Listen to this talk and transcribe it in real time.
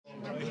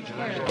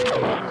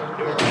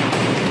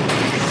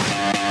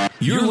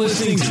You're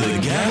listening to the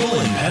Gavel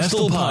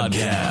Pestle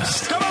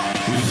Podcast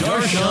with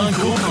Darshan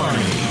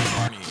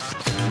Kulkarni.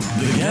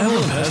 The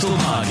Gavel Pestle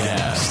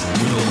Podcast,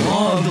 where the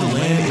law of the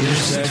land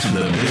intersects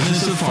with the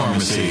business of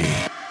pharmacy.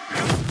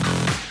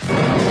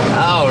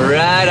 All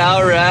right.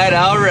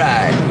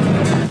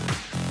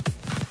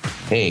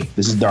 Hey,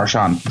 this is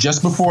Darshan.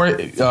 Just before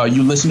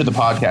you listen to the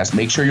podcast,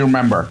 make sure you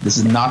remember this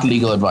is not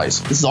legal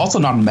advice. This is also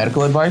not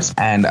medical advice,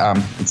 and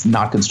it's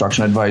not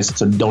construction advice,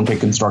 so don't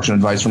take construction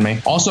advice from me.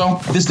 Also,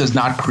 this does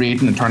not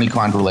create an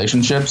attorney-client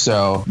relationship,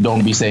 so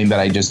don't be saying that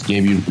I just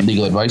gave you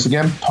legal advice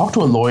again. Talk to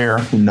a lawyer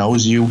who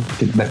knows you,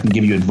 that can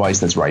give you advice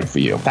that's right for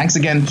you. Thanks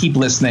again. Keep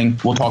listening.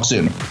 We'll talk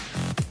soon.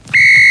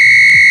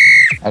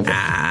 Okay.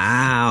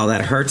 Ow,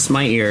 that hurts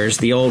my ears.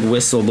 The old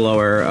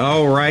whistleblower.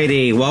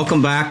 Alrighty,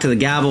 welcome back to the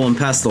Gavel and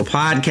Pestle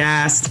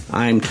Podcast.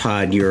 I'm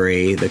Todd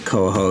Uri, the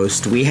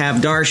co-host. We have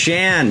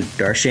Darshan.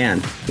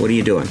 Darshan, what are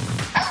you doing?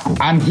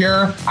 I'm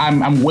here.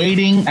 I'm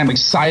waiting. I'm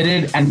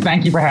excited, and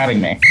thank you for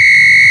having me.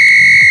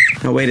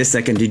 Oh, wait a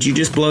second. Did you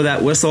just blow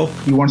that whistle?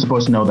 You weren't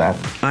supposed to know that.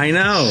 I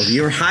know.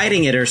 You were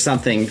hiding it or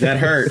something. That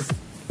hurt.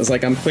 It's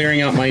like I'm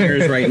clearing out my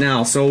ears right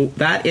now. So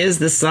that is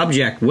the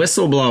subject,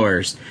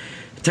 whistleblowers.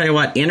 Tell you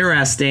what,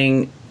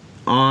 interesting,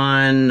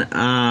 on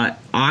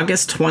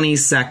August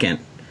 22nd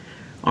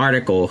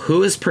article,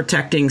 Who is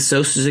Protecting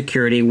Social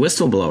Security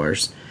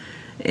Whistleblowers?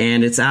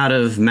 And it's out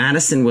of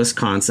Madison,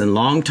 Wisconsin.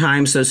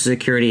 Longtime Social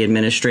Security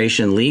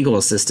Administration legal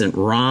assistant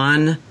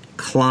Ron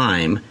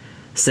Klein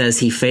says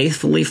he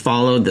faithfully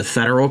followed the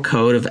federal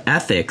code of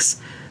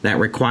ethics that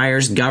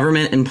requires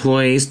government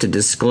employees to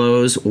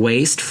disclose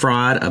waste,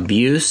 fraud,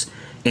 abuse,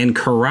 and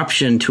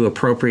corruption to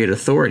appropriate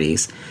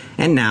authorities.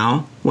 And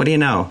now, what do you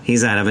know?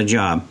 He's out of a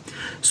job.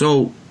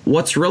 So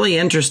what's really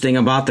interesting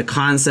about the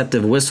concept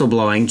of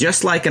whistleblowing,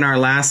 just like in our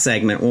last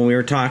segment when we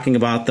were talking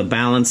about the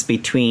balance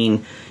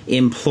between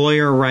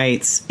employer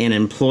rights and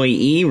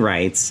employee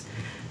rights,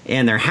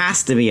 and there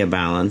has to be a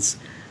balance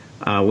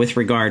with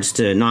regards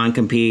to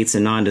non-competes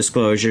and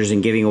non-disclosures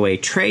and giving away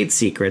trade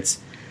secrets.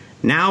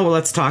 Now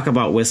let's talk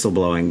about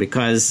whistleblowing,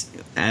 because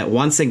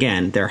once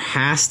again, there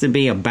has to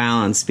be a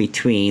balance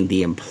between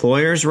the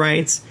employer's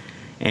rights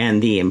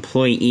and the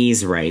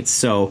employee's rights.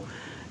 So,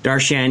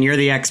 Darshan, you're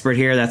the expert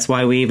here. That's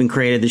why we even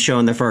created the show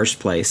in the first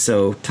place.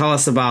 So tell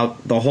us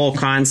about the whole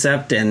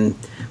concept and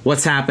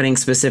what's happening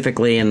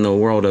specifically in the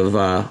world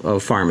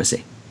of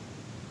pharmacy.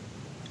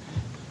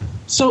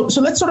 So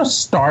let's sort of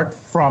start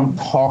from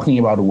talking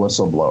about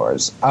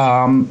whistleblowers.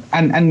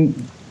 And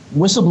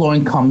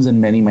whistleblowing comes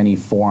in many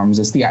forms.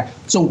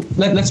 So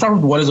let's start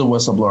with what is a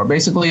whistleblower.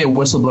 Basically, a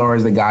whistleblower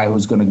is the guy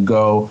who's going to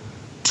go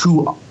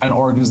to an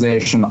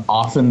organization,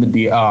 often the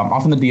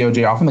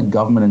DOJ, often the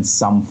government in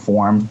some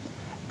form,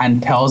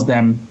 and tells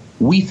them,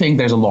 we think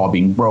there's a law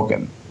being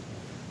broken.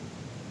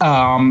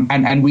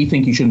 And we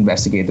think you should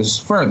investigate this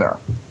further.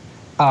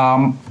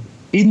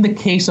 In the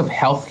case of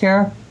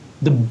healthcare,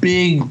 the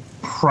big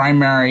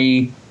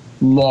primary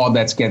law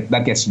that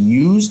gets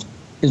used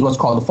is what's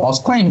called the False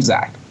Claims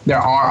Act. There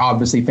are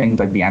obviously things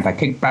like the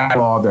Anti-Kickback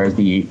Law, there's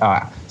the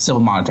Civil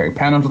Monetary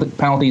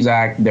Penalties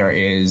Act, there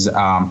is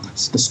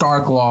the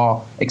Stark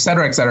Law, et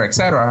cetera, et cetera, et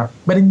cetera.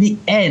 But in the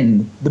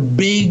end, the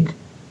big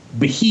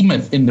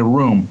behemoth in the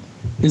room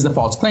is the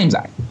False Claims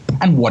Act.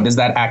 And what does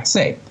that act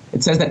say?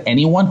 It says that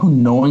anyone who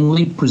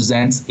knowingly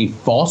presents a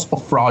false or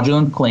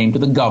fraudulent claim to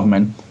the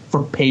government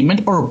for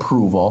payment or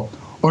approval,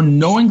 or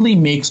knowingly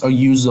makes or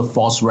uses a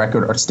false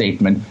record or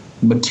statement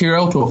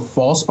material to a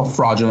false or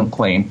fraudulent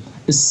claim,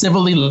 is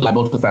civilly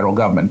liable to the federal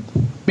government.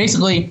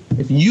 Basically,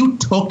 if you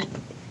took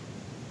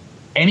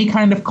any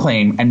kind of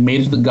claim and made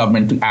it to the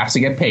government to ask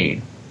to get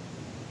paid,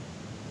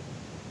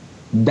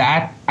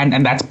 that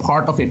and that's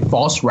part of a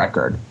false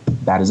record,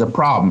 that is a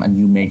problem, and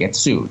you may get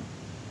sued.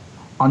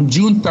 On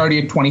June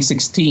 30th,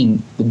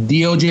 2016, the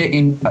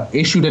DOJ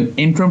issued an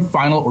interim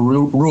final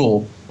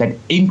rule that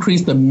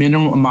increased the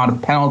minimum amount of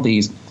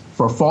penalties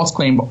for a False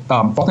Claims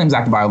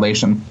Act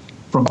violation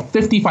from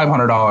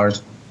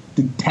 $5,500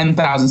 to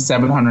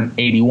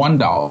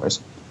 $10,781,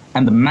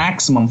 and the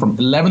maximum from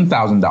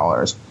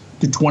 $11,000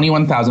 to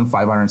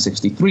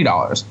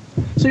 $21,563.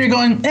 So you're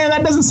going,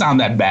 that doesn't sound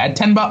that bad.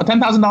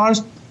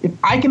 $10,000? If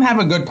I can have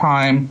a good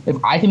time, if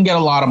I can get a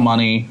lot of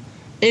money,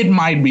 it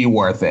might be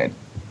worth it.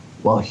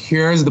 Well,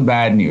 here's the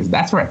bad news.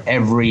 That's for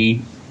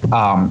every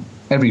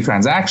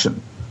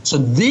transaction. So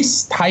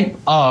this type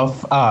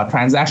of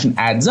transaction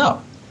adds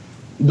up.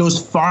 Those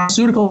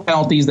pharmaceutical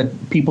penalties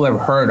that people have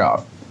heard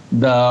of,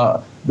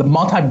 the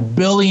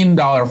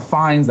multi-billion-dollar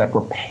fines that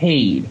were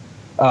paid.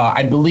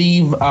 I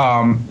believe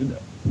I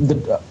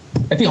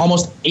think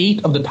almost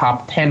 8 of the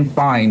top 10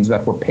 fines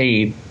that were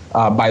paid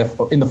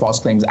in the False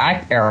Claims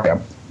Act area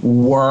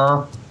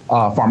were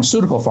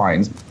pharmaceutical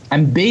fines,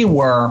 and they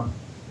were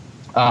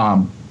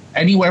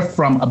anywhere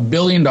from $1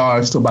 billion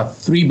to about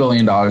 $3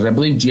 billion. I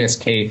believe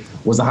GSK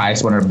was the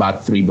highest one at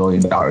about $3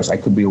 billion. I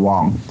could be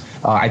wrong.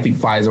 I think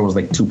Pfizer was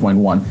like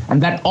 2.1,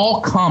 and that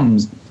all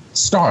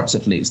starts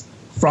at least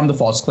from the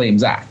False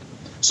Claims Act.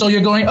 So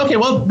you're going, okay,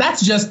 well,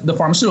 that's just the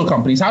pharmaceutical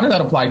companies. How does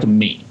that apply to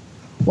me?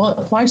 Well, it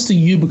applies to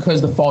you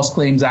because the False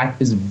Claims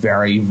Act is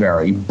very,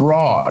 very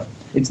broad.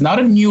 It's not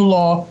a new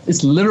law.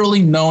 It's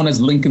literally known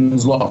as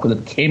Lincoln's Law because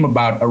it came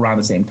about around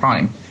the same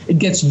time. It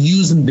gets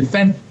used in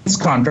defense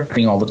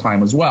contracting all the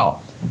time as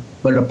well.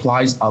 But it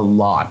applies a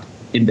lot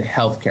in the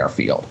healthcare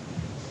field.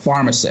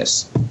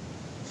 Pharmacists,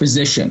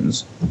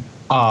 physicians,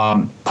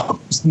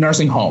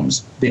 nursing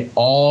homes, they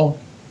all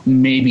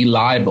may be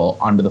liable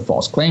under the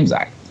False Claims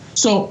Act.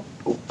 So,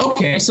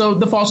 okay, so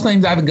the False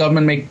Claims Act, the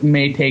government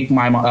may take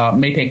my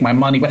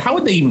money, but how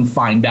would they even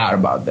find out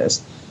about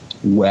this?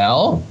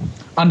 Well,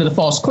 under the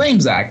False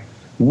Claims Act,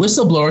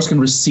 whistleblowers can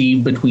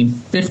receive between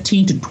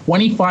 15 to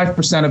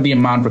 25% of the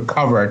amount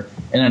recovered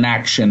in an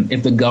action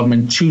if the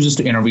government chooses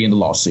to intervene in the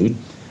lawsuit,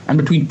 and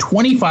between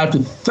 25 to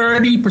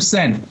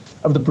 30%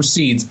 of the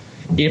proceeds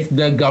if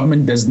the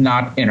government does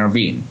not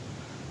intervene.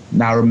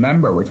 Now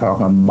remember, we're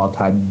talking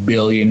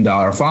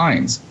multi-billion-dollar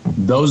fines.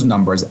 Those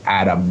numbers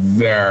add up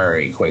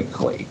very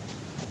quickly.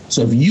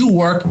 So if you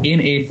work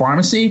in a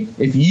pharmacy,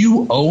 if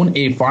you own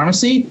a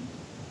pharmacy,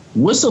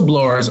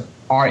 whistleblowers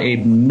are a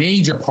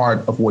major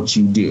part of what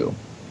you do.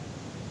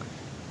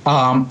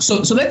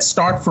 So let's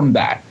start from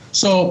that.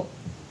 So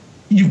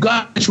you've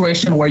got a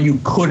situation where you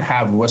could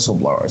have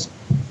whistleblowers.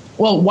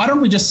 Well, why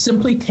don't we just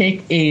simply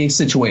take a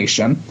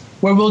situation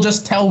where we'll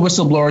just tell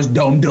whistleblowers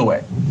don't do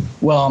it?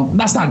 Well,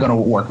 that's not going to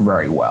work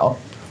very well.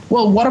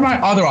 Well, what are my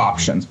other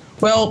options?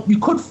 Well, you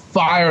could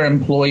fire an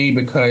employee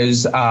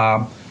because they're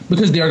going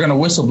to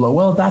whistleblow.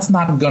 Well, that's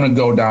not going to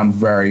go down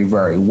very,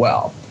 very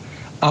well.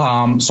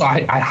 So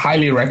I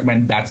highly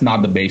recommend that's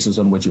not the basis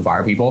on which you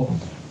fire people,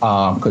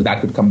 because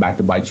that could come back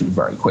to bite you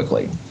very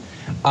quickly.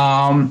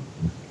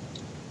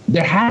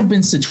 There have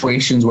been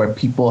situations where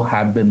people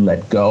have been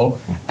let go,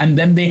 and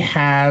then they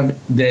have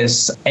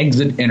this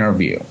exit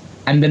interview,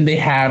 and then they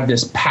have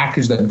this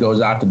package that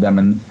goes out to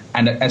them,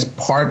 and as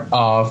part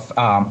of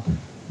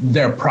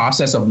their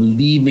process of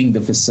leaving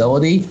the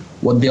facility,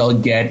 what they'll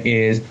get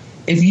is,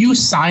 if you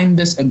sign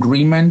this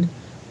agreement,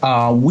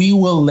 we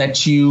will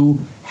let you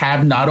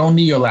have not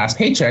only your last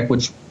paycheck,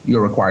 which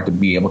you're required to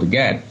be able to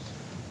get,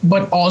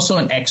 but also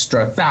an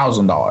extra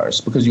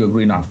 $1,000 because you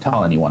agree not to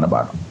tell anyone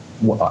about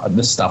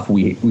the stuff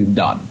we've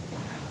done.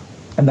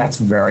 And that's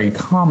very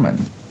common.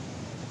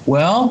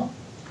 Well,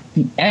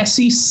 the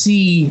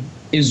SEC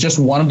is just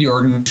one of the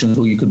organizations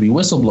who you could be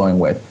whistleblowing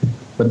with,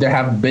 but there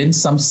have been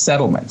some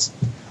settlements.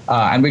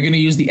 And we're going to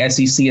use the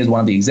SEC as one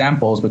of the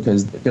examples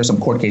because there's some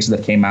court cases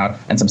that came out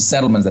and some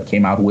settlements that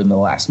came out within the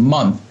last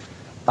month.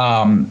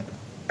 And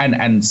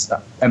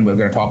we're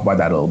going to talk about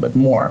that a little bit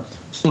more.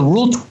 So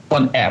Rule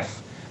 21F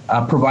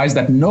provides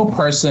that no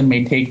person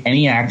may take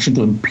any action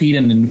to impede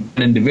an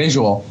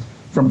individual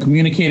from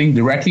communicating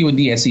directly with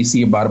the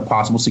SEC about a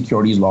possible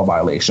securities law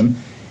violation,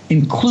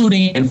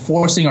 including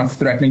enforcing or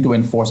threatening to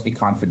enforce a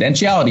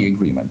confidentiality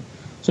agreement.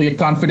 So your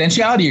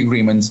confidentiality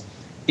agreements,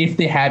 if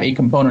they have a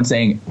component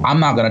saying, I'm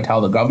not going to tell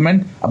the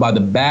government about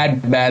the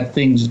bad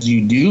things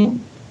you do,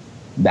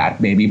 that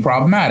may be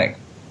problematic.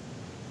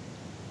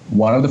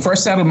 One of the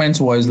first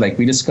settlements was, like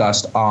we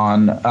discussed,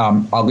 on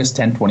August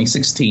 10,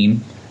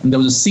 2016. And there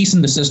was a cease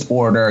and desist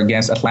order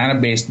against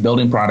Atlanta-based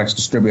building products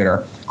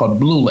distributor called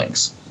Blue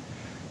Links.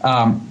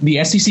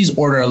 The SEC's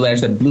order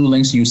alleged that Blue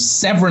Links used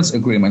severance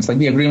agreements, like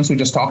the agreements we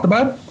just talked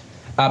about,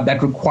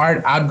 that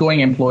required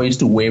outgoing employees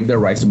to waive their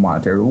rights to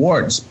monetary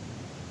rewards.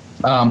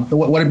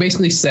 What it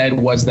basically said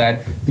was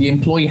that the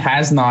employee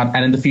has not,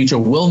 and in the future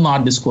will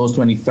not, disclose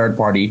to any third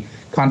party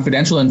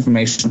confidential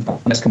information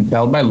unless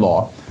compelled by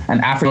law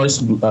and after notice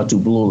to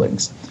Blue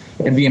Links.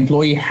 If the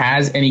employee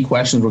has any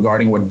questions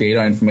regarding what data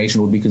or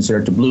information would be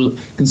considered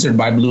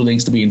by Blue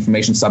Links to be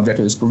information subject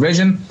to this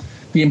provision,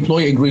 the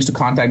employee agrees to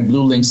contact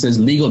Blue Links'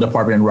 legal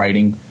department in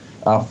writing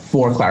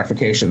for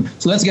clarification.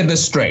 So let's get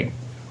this straight.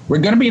 We're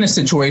going to be in a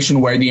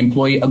situation where the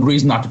employee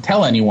agrees not to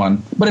tell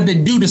anyone, but if they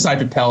do decide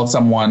to tell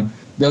someone,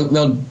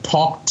 they'll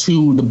talk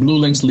to the Blue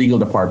Links legal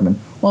department.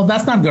 Well,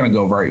 that's not going to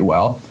go very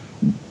well.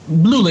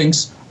 Blue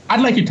Links,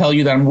 I'd like to tell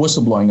you that I'm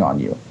whistleblowing on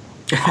you.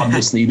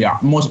 Obviously,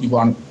 most people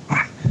aren't.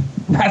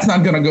 That's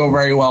not going to go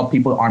very well.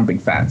 People aren't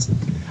big fans.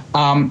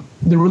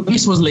 The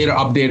release was later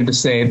updated to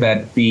say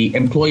that the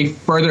employee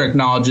further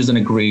acknowledges and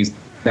agrees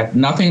that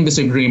nothing in this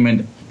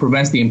agreement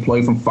prevents the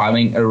employee from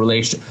filing a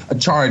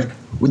charge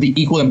with the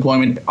Equal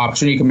Employment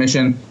Opportunity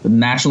Commission, the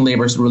National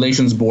Labor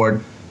Relations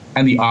Board,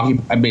 and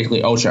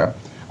basically OSHA.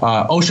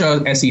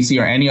 OSHA, SEC,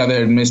 or any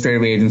other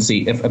administrative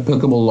agency, if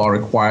applicable law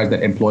requires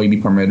that employee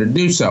be permitted to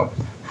do so.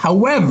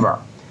 However,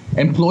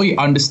 employee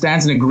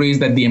understands and agrees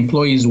that the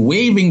employee is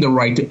waiving the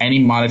right to any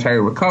monetary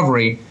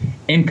recovery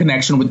in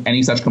connection with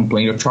any such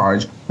complaint or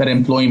charge that an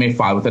employee may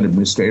file with an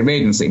administrative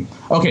agency.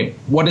 Okay,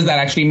 what does that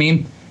actually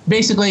mean?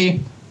 Basically,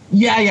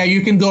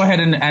 you can go ahead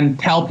and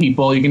tell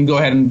people. You can go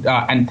ahead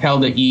and tell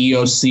the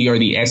EEOC or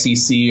the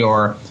SEC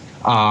or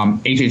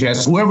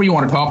HHS, whoever you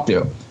want to talk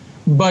to.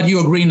 But you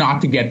agree not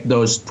to get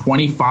those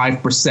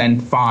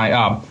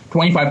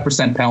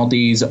 25%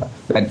 penalties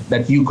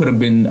that you could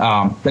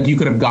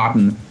have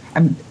gotten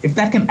And if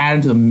that can add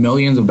into the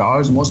millions of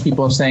dollars, most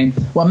people are saying,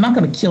 well, I'm not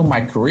going to kill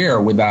my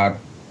career without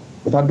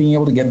being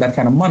able to get that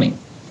kind of money.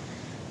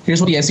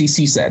 Here's what the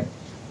SEC said.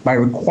 By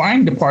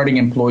requiring departing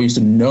employees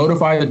to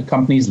notify the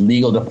company's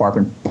legal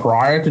department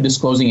prior to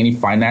disclosing any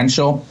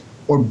financial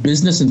or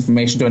business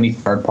information to any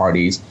third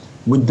parties,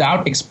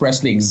 without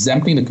expressly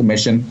exempting the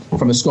commission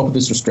from the scope of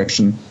this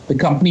restriction, the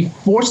company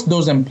forced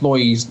those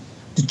employees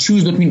to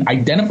choose between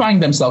identifying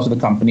themselves to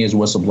the company as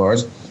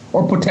whistleblowers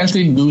or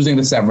potentially losing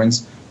the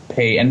severance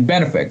pay and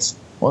benefits.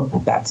 Well,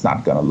 that's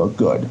not going to look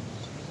good.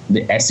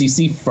 The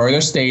SEC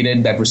further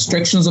stated that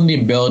restrictions on the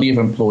ability of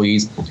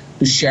employees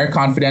to share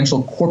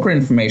confidential corporate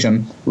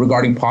information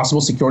regarding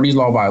possible securities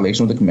law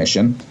violation with the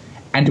Commission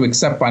and to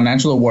accept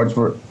financial awards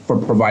for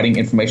providing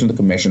information to the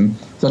Commission,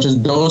 such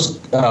as those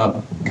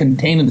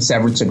contained in the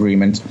severance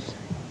agreement,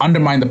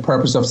 undermine the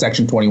purpose of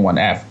Section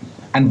 21F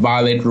and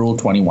violate Rule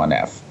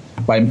 21F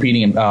by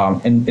impeding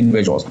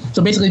individuals.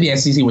 So basically, the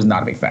SEC was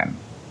not a big fan.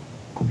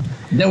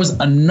 There was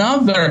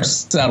another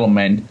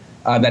settlement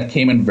that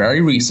came in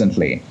very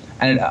recently,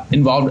 and it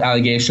involved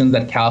allegations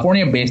that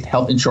California-based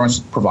health insurance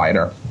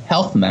provider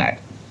HealthNet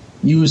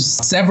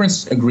used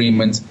severance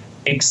agreements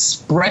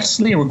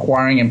expressly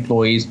requiring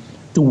employees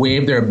to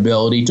waive their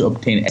ability to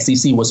obtain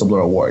SEC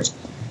whistleblower awards.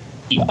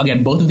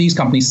 Again, both of these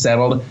companies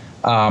settled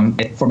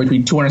for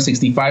between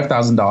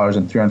 $265,000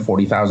 and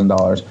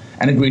 $340,000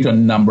 and agreed to a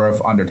number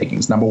of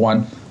undertakings. Number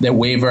one, their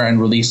waiver and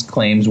release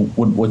claims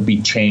would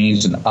be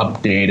changed and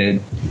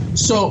updated.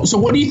 So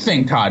what do you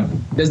think, Todd?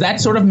 Does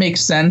that sort of make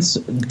sense?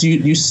 Do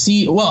you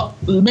see? Well,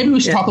 maybe we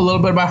should talk a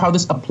little bit about how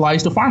this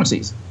applies to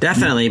pharmacies.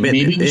 Definitely, but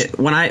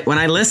when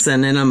I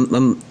listen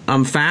and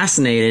I'm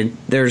fascinated.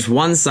 There's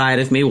one side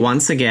of me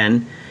once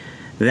again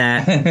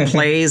that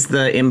plays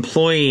the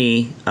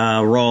employee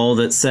role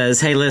that says,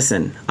 hey,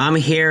 listen, I'm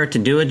here to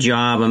do a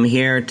job. I'm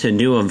here to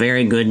do a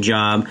very good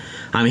job.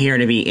 I'm here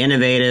to be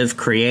innovative,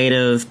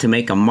 creative, to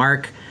make a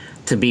mark,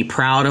 to be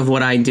proud of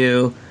what I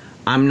do.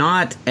 I'm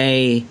not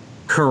a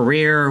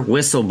career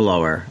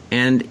whistleblower.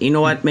 And you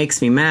know what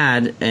makes me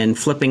mad? And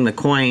flipping the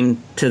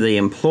coin to the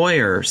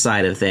employer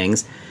side of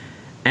things.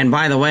 And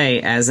by the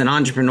way, as an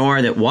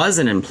entrepreneur that was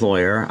an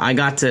employer, I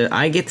get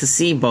to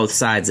see both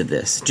sides of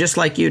this. Just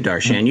like you,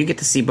 Darshan, you get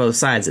to see both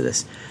sides of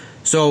this.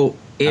 So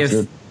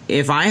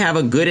if I have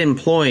a good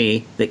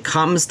employee that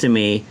comes to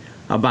me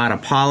about a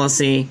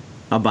policy,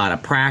 about a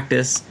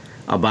practice,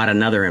 about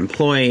another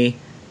employee,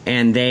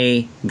 and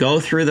they go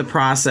through the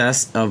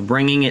process of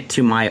bringing it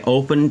to my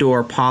open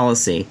door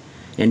policy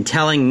and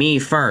telling me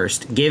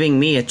first, giving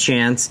me a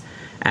chance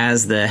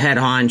as the head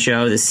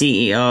honcho, the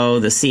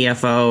CEO, the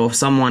CFO,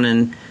 someone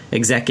in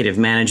executive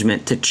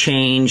management to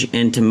change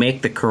and to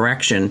make the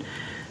correction,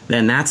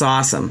 then that's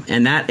awesome.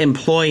 And that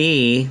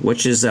employee,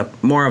 which is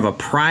more of a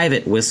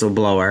private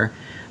whistleblower,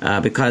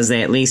 because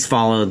they at least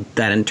followed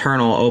that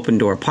internal open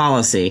door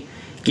policy,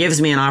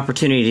 gives me an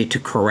opportunity to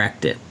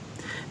correct it.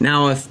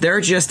 Now, if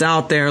they're just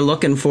out there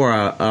looking for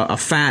a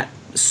fat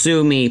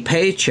sue me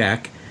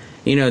paycheck,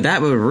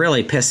 that would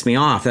really piss me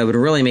off. That would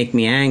really make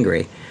me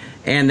angry.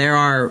 And there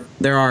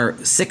are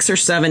 6 or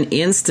 7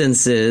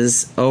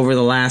 instances over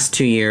the last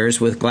 2 years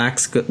with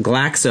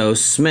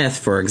GlaxoSmith,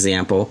 for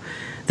example,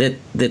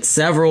 that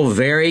several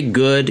very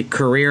good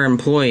career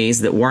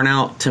employees that weren't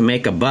out to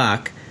make a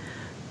buck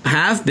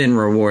have been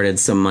rewarded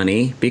some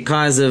money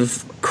because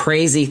of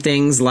crazy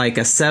things like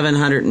a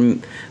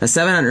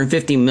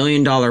 $750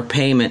 million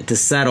payment to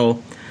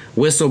settle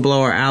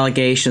whistleblower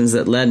allegations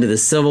that led to the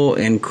civil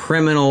and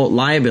criminal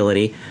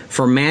liability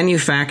for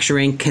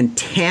manufacturing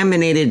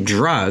contaminated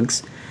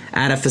drugs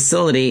at a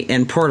facility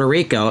in Puerto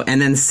Rico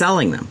and then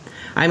selling them.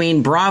 I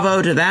mean,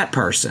 bravo to that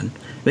person,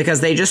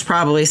 because they just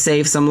probably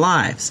saved some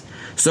lives.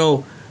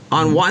 So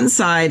on one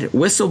side,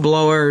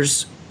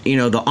 whistleblowers,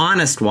 the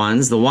honest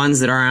ones, the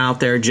ones that are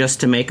out there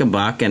just to make a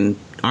buck and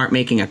aren't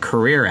making a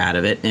career out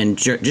of it and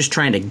just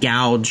trying to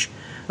gouge,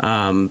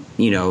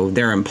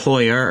 their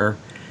employer,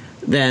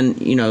 then,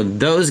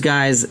 those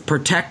guys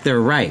protect their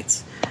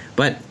rights.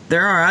 But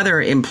there are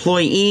other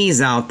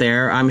employees out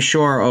there, I'm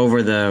sure,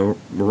 over the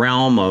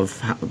realm of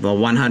the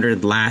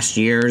 100 last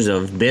years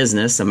of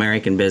business,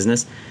 American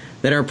business,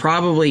 that are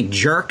probably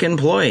jerk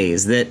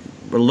employees that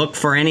look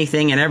for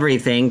anything and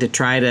everything to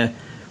try to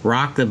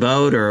rock the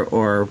boat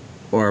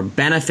or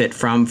benefit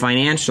from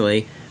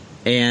financially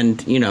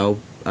and,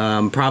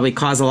 probably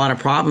cause a lot of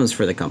problems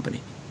for the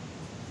company.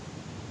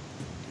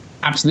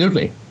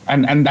 Absolutely.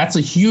 And that's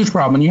a huge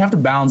problem. And you have to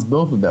balance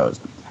both of those.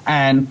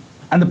 And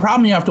the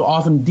problem you have to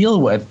often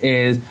deal with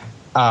is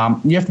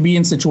you have to be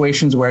in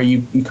situations where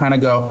you kind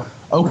of go,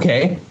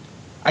 okay,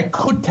 I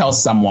could tell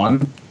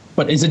someone,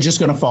 but is it just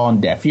going to fall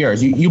on deaf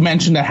ears? You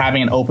mentioned that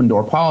having an open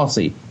door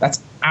policy.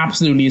 That's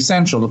absolutely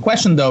essential. The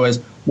question, though, is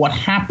what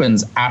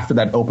happens after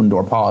that open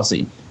door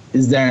policy?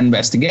 Is there an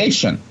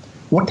investigation?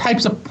 What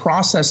types of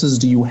processes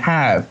do you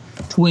have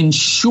to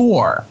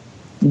ensure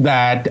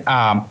that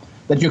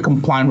that you're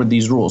compliant with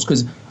these rules?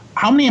 Because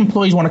how many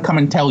employees want to come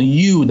and tell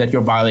you that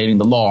you're violating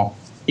the law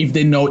if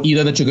they know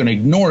either that you're going to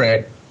ignore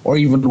it or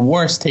even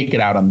worse, take it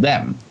out on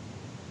them?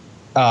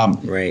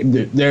 Right.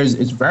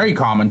 It's very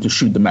common to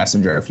shoot the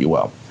messenger, if you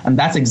will. And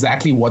that's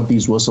exactly what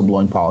these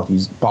whistleblowing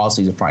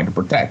policies are trying to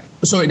protect.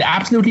 So it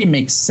absolutely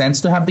makes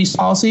sense to have these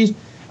policies.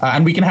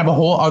 And we can have a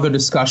whole other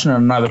discussion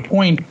on another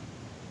point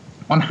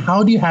on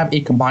how do you have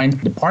a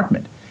combined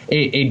department,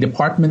 a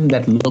department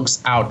that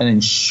looks out and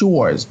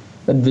ensures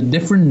that the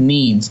different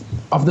needs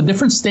of the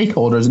different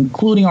stakeholders,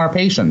 including our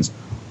patients,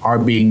 are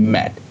being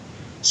met.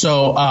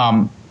 So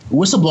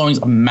whistleblowing is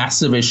a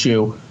massive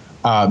issue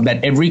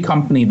that every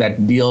company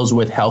that deals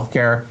with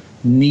healthcare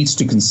needs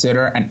to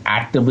consider and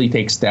actively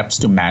take steps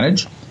to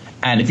manage.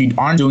 And if you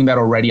aren't doing that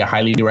already, I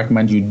highly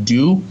recommend you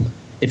do.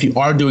 If you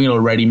are doing it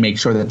already, make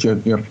sure that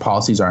your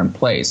policies are in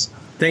place.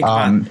 Think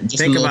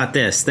about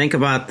this. Think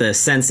about the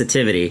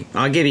sensitivity.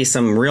 I'll give you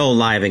some real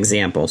live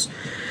examples.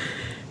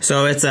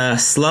 So it's a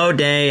slow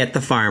day at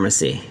the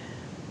pharmacy.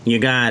 You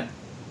got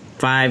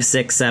 5,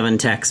 6, 7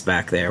 techs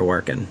back there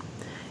working.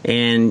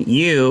 And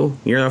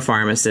you're a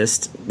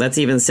pharmacist. Let's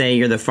even say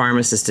you're the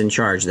pharmacist in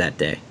charge that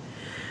day.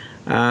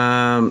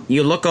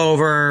 You look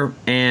over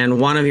and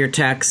one of your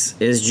techs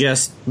is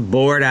just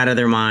bored out of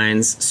their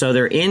minds. So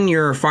they're in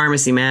your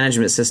pharmacy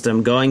management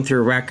system going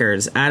through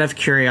records out of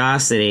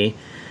curiosity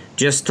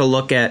just to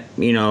look at,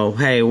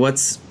 hey,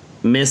 what's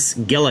Miss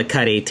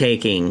Gillicuddy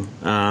taking?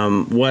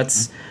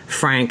 What's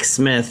Frank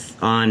Smith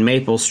on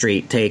Maple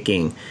Street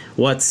taking?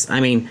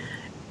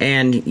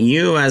 And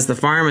you as the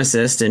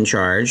pharmacist in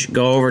charge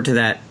go over to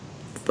that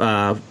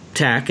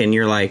tech and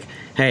you're like,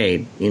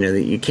 hey,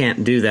 you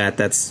can't do that.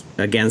 That's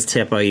against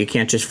HIPAA. You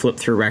can't just flip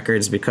through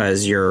records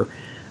because you're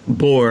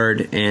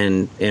bored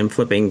and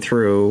flipping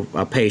through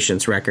a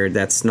patient's record.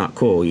 That's not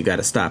cool. You got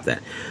to stop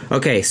that.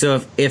 Okay,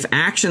 so if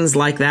actions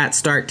like that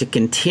start to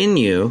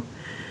continue,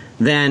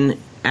 then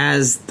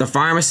as the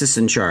pharmacist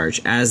in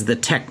charge, as the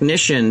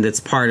technician that's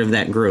part of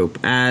that group,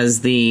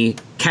 as the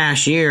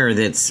cashier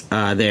that's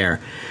there,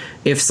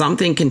 if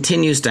something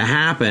continues to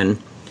happen,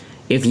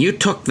 if you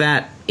took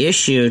that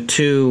issue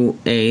to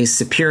a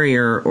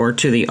superior or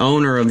to the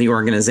owner of the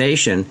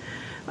organization,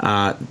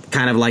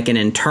 kind of like an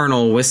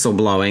internal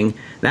whistleblowing,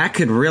 that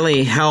could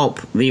really help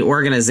the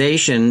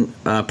organization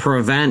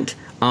prevent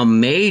a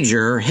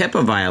major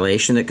HIPAA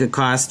violation that could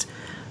cost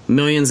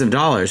millions of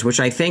dollars, which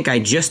I think I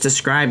just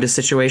described a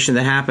situation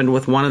that happened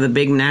with one of the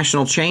big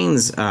national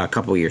chains a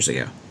couple years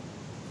ago.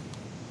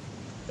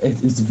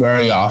 It's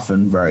very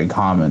often very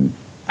common.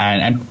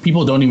 And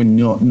people don't even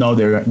know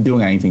they're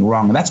doing anything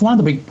wrong. And that's one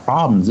of the big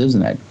problems,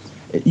 isn't it?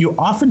 You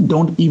often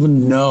don't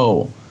even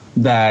know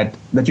that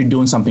you're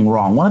doing something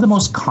wrong. One of the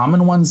most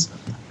common ones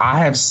I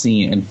have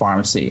seen in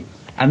pharmacy,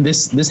 and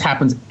this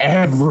happens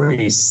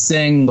every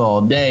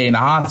single day in a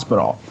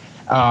hospital,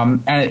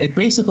 and it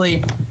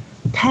basically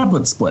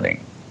tablet splitting.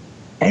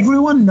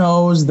 Everyone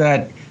knows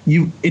that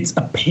it's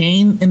a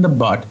pain in the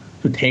butt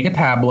to take a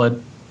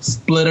tablet,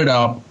 split it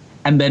up,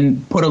 and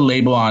then put a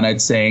label on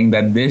it saying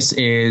that this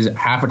is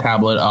half a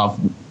tablet of,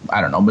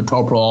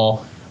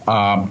 metoprolol,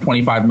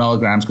 25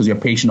 milligrams, because your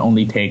patient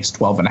only takes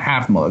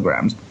 12.5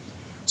 milligrams.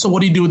 So what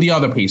do you do with the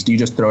other piece? Do you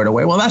just throw it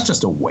away? Well, that's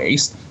just a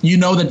waste. You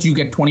know that you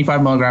get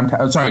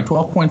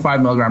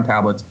 12.5 milligram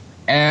tablets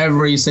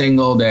every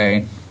single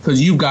day because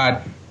you've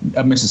got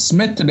Mrs.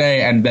 Smith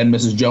today and then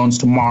Mrs. Jones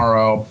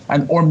tomorrow,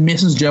 or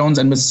Mrs. Jones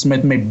and Mrs.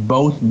 Smith may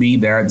both be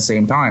there at the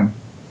same time.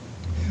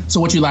 So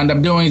what you end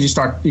up doing is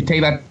you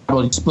take that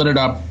tablet, you split it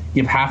up,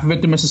 give half of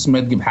it to Mrs.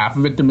 Smith, give half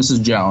of it to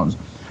Mrs. Jones,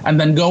 and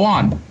then go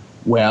on.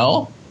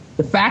 Well,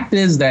 the fact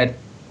is that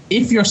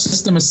if your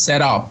system is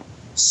set up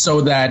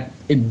so that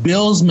it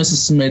bills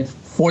Mrs. Smith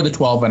for the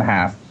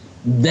 12.5,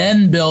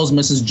 then bills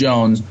Mrs.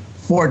 Jones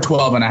for a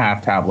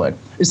 12.5 tablet.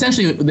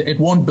 Essentially, it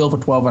won't bill for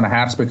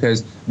 12.5s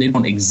because they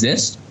don't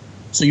exist.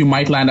 So you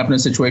might land up in a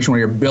situation where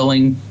you're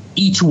billing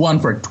each one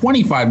for a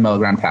 25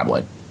 milligram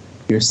tablet.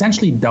 You're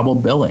essentially double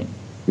billing.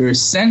 You're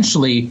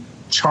essentially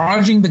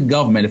charging the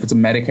government, if it's a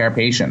Medicare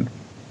patient,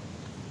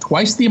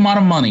 twice the amount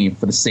of money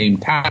for the same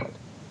tablet.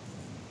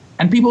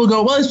 And people will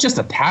go, well, it's just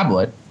a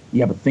tablet.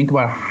 Yeah, but think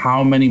about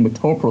how many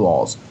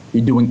metoprolols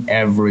you're doing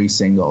every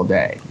single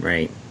day.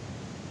 Right.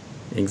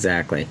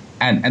 Exactly.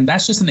 And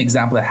that's just an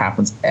example that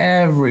happens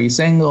every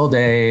single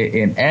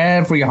day in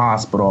every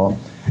hospital.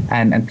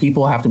 And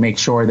people have to make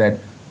sure that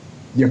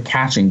you're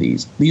catching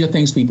these. These are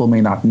things people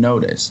may not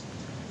notice.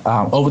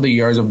 Over the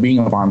years of being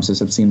a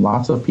pharmacist, I've seen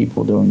lots of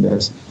people doing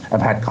this.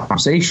 I've had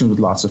conversations with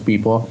lots of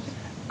people.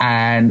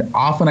 And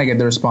often I get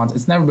the response,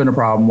 it's never been a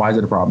problem. Why is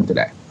it a problem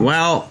today?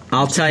 Well,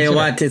 I'll tell you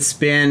what, it's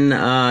been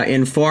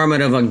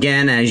informative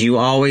again, as you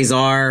always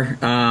are.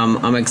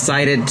 I'm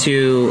excited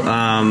to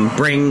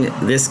bring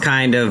this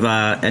kind of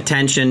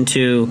attention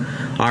to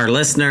our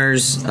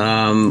listeners.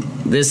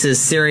 This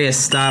is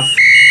serious stuff.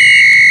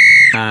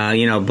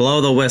 Blow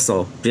the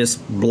whistle.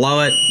 Just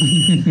blow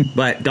it.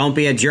 But don't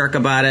be a jerk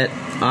about it,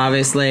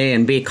 obviously,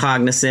 and be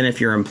cognizant if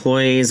your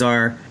employees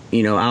are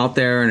out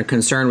there and are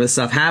concerned with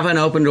stuff. Have an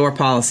open door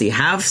policy.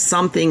 Have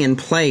something in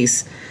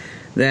place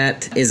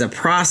that is a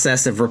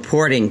process of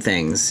reporting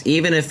things.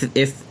 Even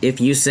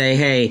if you say,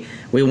 hey,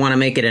 we want to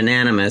make it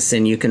anonymous,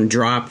 and you can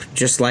drop,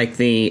 just like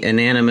the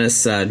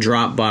anonymous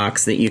drop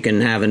box that you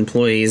can have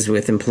employees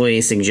with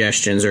employee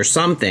suggestions or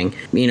something,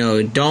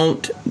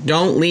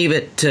 don't leave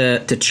it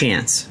to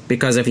chance,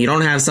 because if you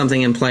don't have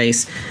something in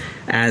place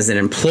as an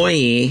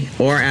employee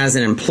or as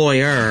an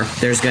employer,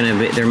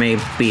 there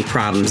may be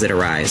problems that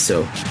arise.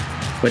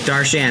 But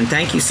Darshan,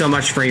 thank you so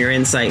much for your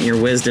insight and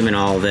your wisdom in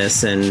all of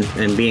this,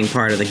 and being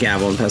part of the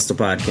Gavel and Pestle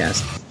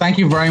Podcast. Thank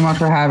you very much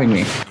for having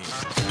me.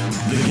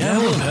 The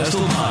Gavel and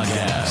Pestle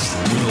Podcast,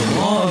 where the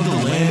law of the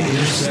land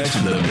intersects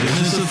with the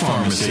business of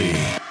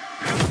pharmacy.